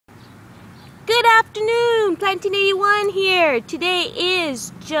afternoon, Planting81 here. Today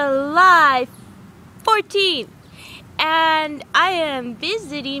is July 14th and I am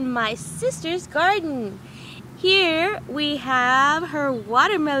visiting my sister's garden. Here we have her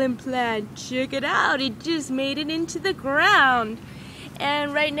watermelon plant. Check it out, it just made it into the ground.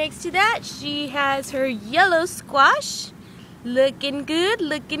 And right next to that she has her yellow squash. Looking good,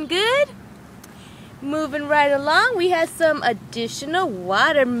 looking good. Moving right along, we have some additional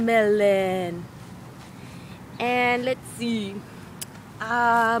watermelon. And let's see,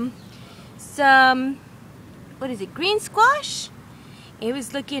 some, what is it, green squash? It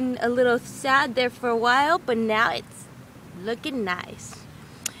was looking a little sad there for a while, but now it's looking nice.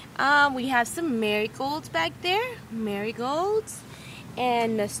 We have some marigolds back there, marigolds,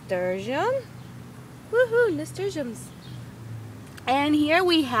 and nasturtium. Woohoo, nasturtiums. And here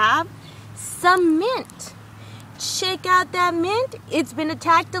we have some mint. Check out that mint. It's been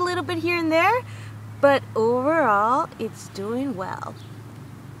attacked a little bit here and there, but overall it's doing well.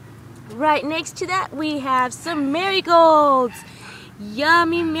 Right next to that we have some marigolds.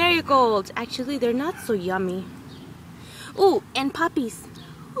 Yummy marigolds. Actually, they're not so yummy. Ooh, and poppies.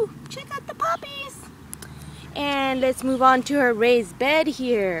 Ooh, check out the poppies. And let's move on to her raised bed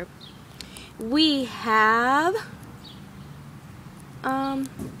here. We have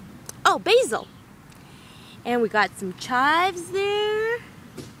basil. And we got some chives there.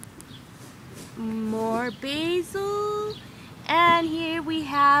 More basil. And here we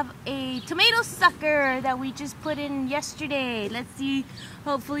have a tomato sucker that we just put in yesterday. Let's see,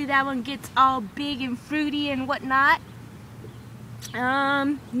 hopefully that one gets all big and fruity and whatnot.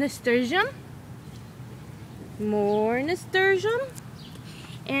 Nasturtium. More nasturtium.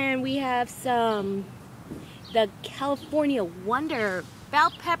 And we have the California Wonder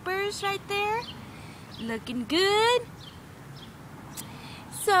bell peppers right there. Looking good.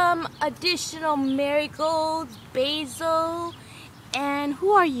 Some additional marigolds, basil, and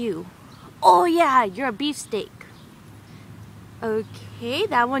who are you? Oh yeah, you're a beefsteak. Okay,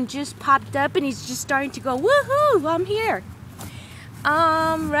 that one just popped up and he's just starting to go, woohoo, I'm here.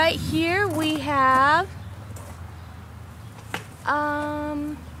 Right here we have,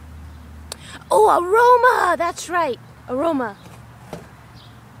 aroma, that's right, aroma.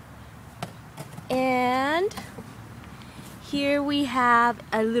 And here we have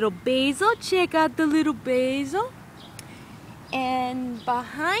a little basil. Check out the little basil. And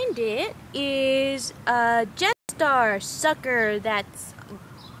behind it is a Jetstar sucker that's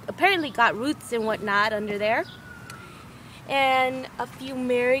apparently got roots and whatnot under there. And a few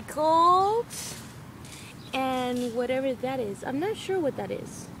marigolds. And whatever that is. I'm not sure what that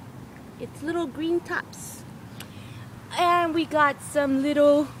is. It's little green tops. And we got some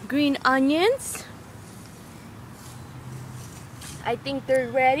little green onions. I think they're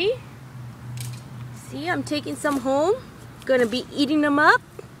ready. See, I'm taking some home. Gonna be eating them up.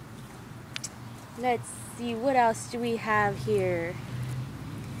 Let's see, what else do we have here?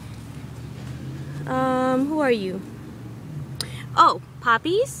 Who are you? Oh,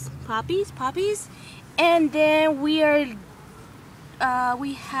 poppies, poppies, poppies. And then we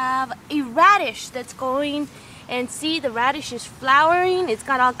have a radish that's going, and see, the radish is flowering. It's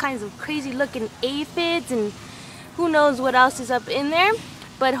got all kinds of crazy looking aphids and who knows what else is up in there,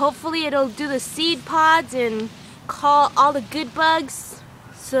 but hopefully it'll do the seed pods and call all the good bugs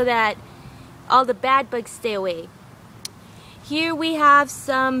so that all the bad bugs stay away. Here we have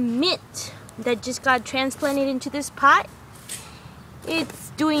some mint that just got transplanted into this pot.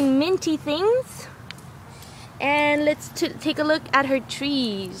 It's doing minty things. And let's take a look at her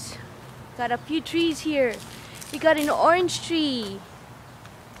trees. Got a few trees here. We got an orange tree.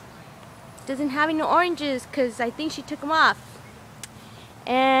 Doesn't have any oranges because I think she took them off.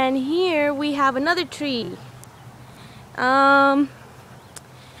 And here we have another tree. I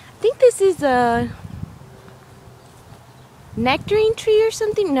think this is a nectarine tree or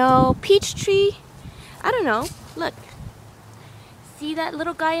something. No, peach tree. I don't know. Look. See that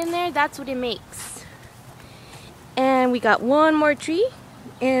little guy in there? That's what it makes. And we got one more tree.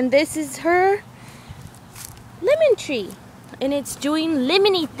 And this is her lemon tree. And it's doing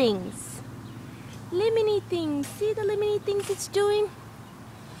lemony things. Lemony things. See the lemony things it's doing?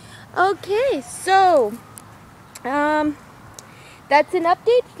 Okay, so that's an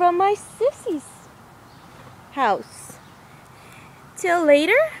update from my sissie's house. Till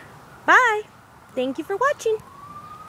later. Bye. Thank you for watching.